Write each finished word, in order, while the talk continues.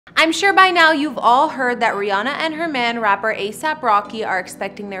I'm sure by now you've all heard that Rihanna and her man, rapper A$AP Rocky, are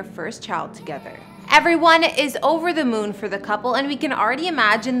expecting their first child together. Everyone is over the moon for the couple, and we can already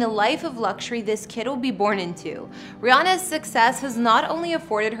imagine the life of luxury this kid will be born into. Rihanna's success has not only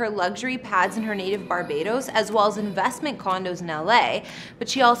afforded her luxury pads in her native Barbados, as well as investment condos in LA, but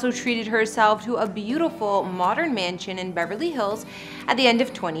she also treated herself to a beautiful, modern mansion in Beverly Hills at the end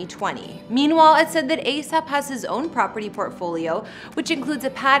of 2020. Meanwhile, it's said that A$AP has his own property portfolio, which includes a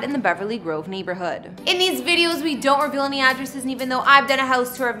pad in the Beverly Grove neighborhood. In these videos, we don't reveal any addresses, and even though I've done a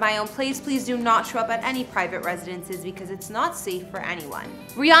house tour of my own place, please do not show up at any private residences because it's not safe for anyone.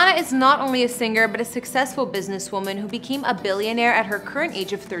 Rihanna is not only a singer but a successful businesswoman who became a billionaire at her current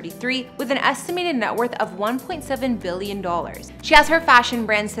age of 33 with an estimated net worth of $1.7 billion. She has her fashion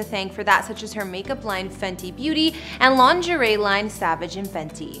brands to thank for that, such as her makeup line Fenty Beauty and lingerie line Savage and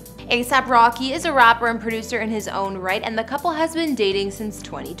Fenty. A$AP Rocky is a rapper and producer in his own right, and the couple has been dating since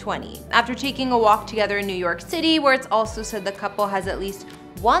 2020. After taking a walk together in New York City, where it's also said the couple has at least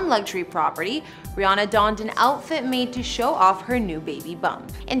one luxury property, Rihanna donned an outfit made to show off her new baby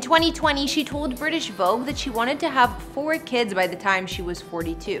bump. In 2020, she told British Vogue that she wanted to have 4 kids by the time she was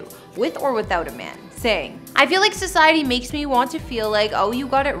 42, with or without a man, saying, "I feel like society makes me want to feel like, oh, you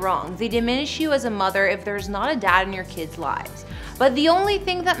got it wrong. They diminish you as a mother if there's not a dad in your kids' lives. But the only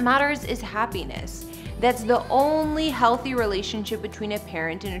thing that matters is happiness. That's the only healthy relationship between a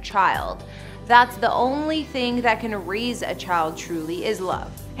parent and a child. That's the only thing that can raise a child truly is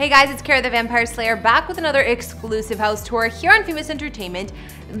love." Hey guys, it's Kara the Vampire Slayer back with another exclusive house tour here on Famous Entertainment,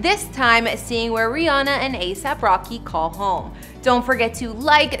 this time seeing where Rihanna and A$AP Rocky call home. Don't forget to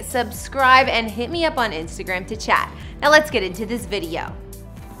like, subscribe, and hit me up on Instagram to chat. Now let's get into this video.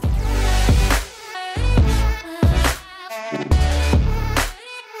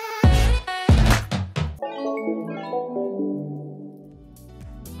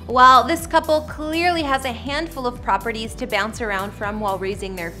 Well, this couple clearly has a handful of properties to bounce around from while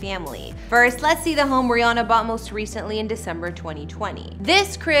raising their family. First, let's see the home Rihanna bought most recently in December 2020.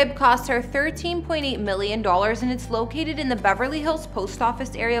 This crib cost her $13.8 million and it's located in the Beverly Hills post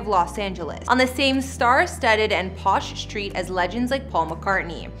office area of Los Angeles, on the same star-studded and posh street as legends like Paul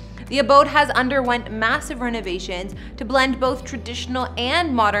McCartney. The abode has underwent massive renovations to blend both traditional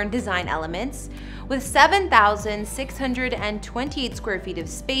and modern design elements, with 7,628 square feet of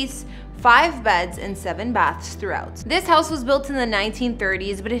space, 5 beds, and 7 baths throughout. This house was built in the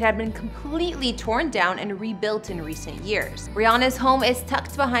 1930s, but it had been completely torn down and rebuilt in recent years. Rihanna's home is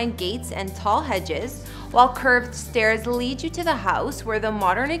tucked behind gates and tall hedges, while curved stairs lead you to the house, where the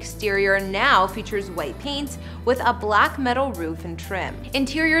modern exterior now features white paint with a black metal roof and trim.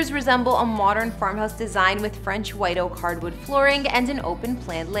 Interiors resemble a modern farmhouse design with French white oak hardwood flooring and an open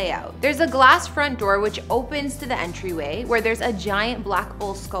plan layout. There's a glass front door which opens to the entryway, where there's a giant black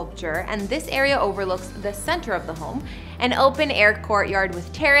bull sculpture, and this area overlooks the center of the home, an open-air courtyard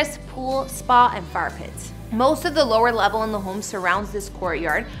with terrace, pool, spa, and fire pits. Most of the lower level in the home surrounds this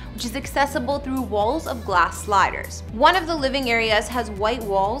courtyard, which is accessible through walls of glass sliders. One of the living areas has white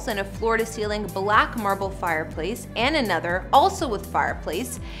walls and a floor-to-ceiling black marble fireplace, and another, also with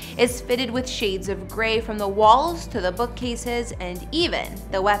fireplace, is fitted with shades of gray from the walls to the bookcases and even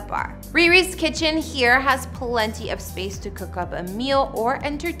the wet bar. Riri's kitchen here has plenty of space to cook up a meal or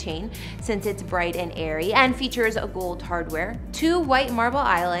entertain, since it's bright and airy and features a gold hardware, 2 white marble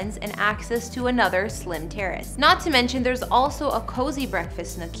islands, and access to another slim terrace. Not to mention, there's also a cozy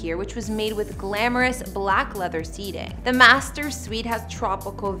breakfast nook here, which was made with glamorous black leather seating. The master suite has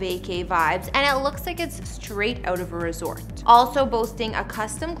tropical vacay vibes, and it looks like it's straight out of a resort, also boasting a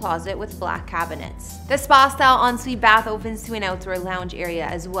custom closet with black cabinets. The spa-style ensuite bath opens to an outdoor lounge area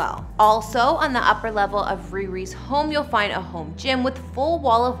as well. Also, on the upper level of Riri's home, you'll find a home gym with full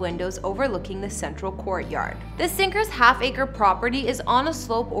wall of windows overlooking the central courtyard. The Sinker's half-acre property is on a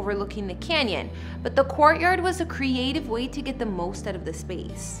slope overlooking the canyon, but the courtyard was a creative way to get the most out of the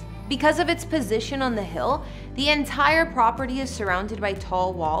space. Because of its position on the hill, the entire property is surrounded by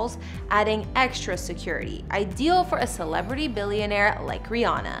tall walls, adding extra security, ideal for a celebrity billionaire like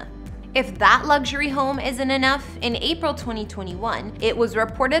Rihanna. If that luxury home isn't enough, in April 2021, it was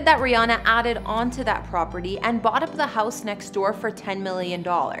reported that Rihanna added onto that property and bought up the house next door for $10 million.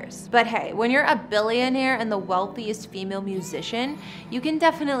 But hey, when you're a billionaire and the wealthiest female musician, you can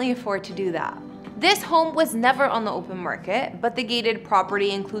definitely afford to do that. This home was never on the open market, but the gated property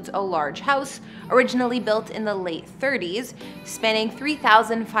includes a large house, originally built in the late 30s, spanning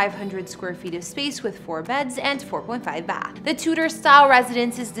 3,500 square feet of space with 4 beds and 4.5 baths. The Tudor-style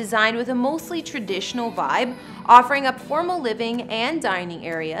residence is designed with a mostly traditional vibe, offering up formal living and dining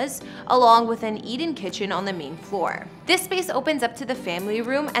areas, along with an eat-in kitchen on the main floor. This space opens up to the family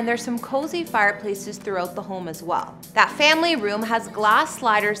room, and there's some cozy fireplaces throughout the home as well. That family room has glass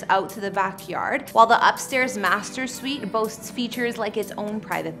sliders out to the backyard, while the upstairs master suite boasts features like its own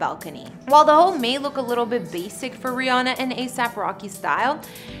private balcony. While the home may look a little bit basic for Rihanna in A$AP Rocky style,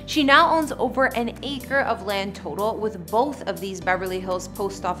 she now owns over an acre of land total with both of these Beverly Hills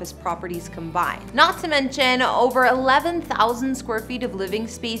post office properties combined. Not to mention over 11,000 square feet of living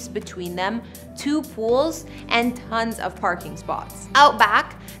space between them, 2 pools, and tons of parking spots. Out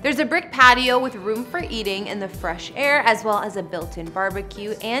back, there's a brick patio with room for eating in the fresh air, as well as a built-in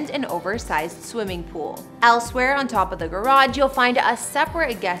barbecue and an oversized swimming pool. Elsewhere on top of the garage, you'll find a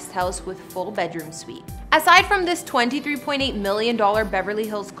separate guest house with full bedroom suite. Aside from this $23.8 million Beverly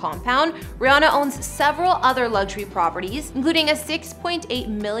Hills compound, Rihanna owns several other luxury properties, including a $6.8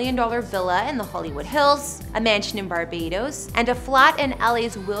 million villa in the Hollywood Hills, a mansion in Barbados, and a flat in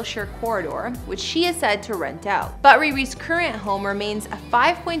LA's Wilshire corridor, which she is said to rent out. But Riri's current home remains a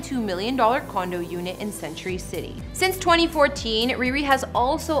 $5.2 million condo unit in Century City. Since 2014, Riri has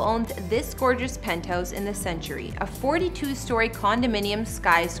also owned this gorgeous penthouse in the Century, a 42-story condominium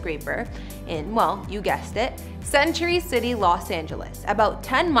skyscraper in, well, you guessed it, Century City, Los Angeles, about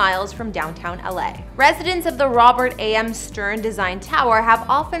 10 miles from downtown LA. Residents of the Robert A.M. Stern Design Tower have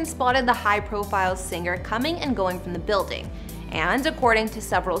often spotted the high-profile singer coming and going from the building. And according to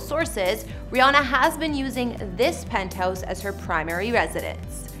several sources, Rihanna has been using this penthouse as her primary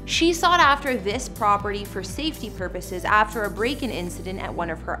residence. She sought after this property for safety purposes after a break-in incident at one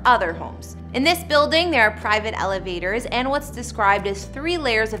of her other homes. In this building, there are private elevators and what's described as 3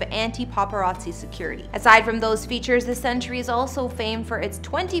 layers of anti-paparazzi security. Aside from those features, the Century is also famed for its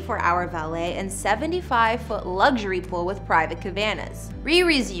 24-hour valet and 75-foot luxury pool with private cabanas.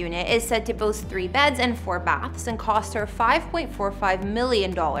 Riri's unit is said to boast 3 beds and 4 baths and cost her $5.45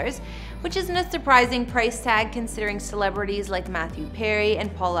 million, which isn't a surprising price tag considering celebrities like Matthew Perry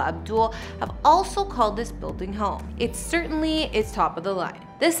and Paula Abdul have also called this building home. It certainly is top of the line.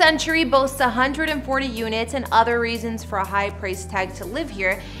 The Century boasts 140 units, and other reasons for a high price tag to live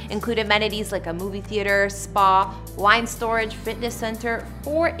here include amenities like a movie theater, spa, wine storage, fitness center,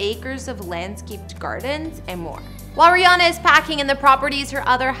 4 acres of landscaped gardens, and more. While Rihanna is packing in the properties, her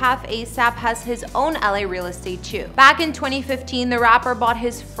other half, A$AP, has his own LA real estate too. Back in 2015, the rapper bought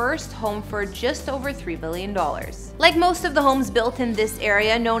his first home for just over $3 billion. Like most of the homes built in this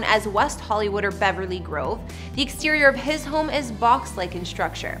area, known as West Hollywood or Beverly Grove, the exterior of his home is box-like in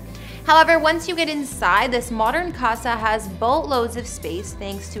structure. However, once you get inside, this modern casa has boatloads of space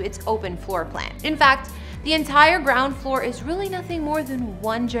thanks to its open floor plan. In fact, the entire ground floor is really nothing more than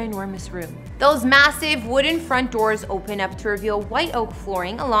one ginormous room. Those massive wooden front doors open up to reveal white oak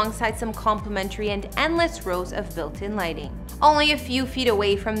flooring alongside some complimentary and endless rows of built-in lighting. Only a few feet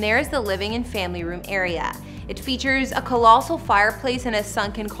away from there is the living and family room area. It features a colossal fireplace and a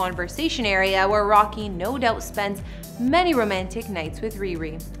sunken conversation area where Rocky no doubt spends many romantic nights with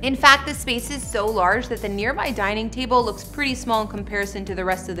Riri. In fact, the space is so large that the nearby dining table looks pretty small in comparison to the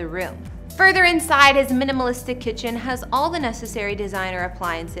rest of the room. Further inside, his minimalistic kitchen has all the necessary designer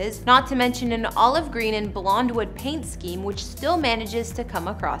appliances, not to mention an olive green and blonde wood paint scheme which still manages to come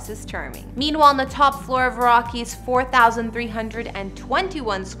across as charming. Meanwhile, on the top floor of Rocky's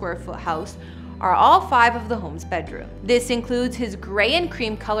 4,321 square foot house are all 5 of the home's bedrooms. This includes his gray and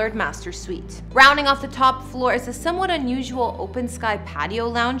cream colored master suite. Rounding off the top floor is a somewhat unusual open sky patio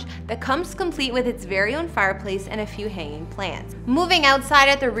lounge that comes complete with its very own fireplace and a few hanging plants. Moving outside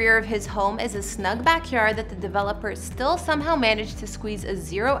at the rear of his home is a snug backyard that the developer still somehow managed to squeeze a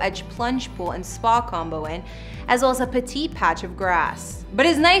zero-edge plunge pool and spa combo in, as well as a petite patch of grass. But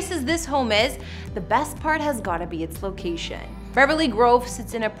as nice as this home is, the best part has gotta be its location. Beverly Grove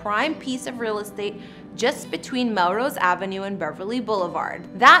sits in a prime piece of real estate just between Melrose Avenue and Beverly Boulevard.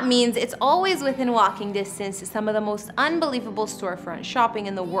 That means it's always within walking distance to some of the most unbelievable storefront shopping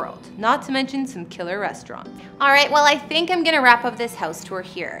in the world, not to mention some killer restaurants. Alright, well I think I'm gonna wrap up this house tour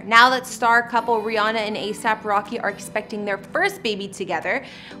here. Now that star couple Rihanna and A$AP Rocky are expecting their first baby together,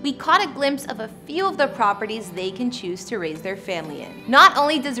 we caught a glimpse of a few of the properties they can choose to raise their family in. Not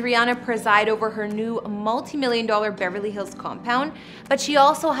only does Rihanna preside over her new multi-million-dollar Beverly Hills compound, but she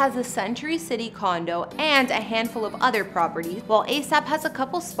also has a Century City condo and a handful of other properties, while A$AP has a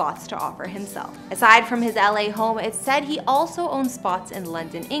couple spots to offer himself. Aside from his LA home, it's said he also owns spots in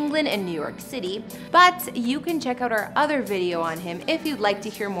London, England, and New York City, but you can check out our other video on him if you'd like to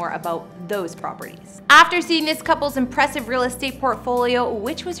hear more about those properties. After seeing this couple's impressive real estate portfolio,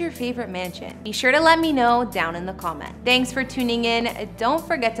 which was your favorite mansion? Be sure to let me know down in the comments. Thanks for tuning in. Don't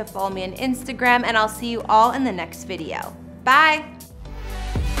forget to follow me on Instagram, and I'll see you see you all in the next video. Bye!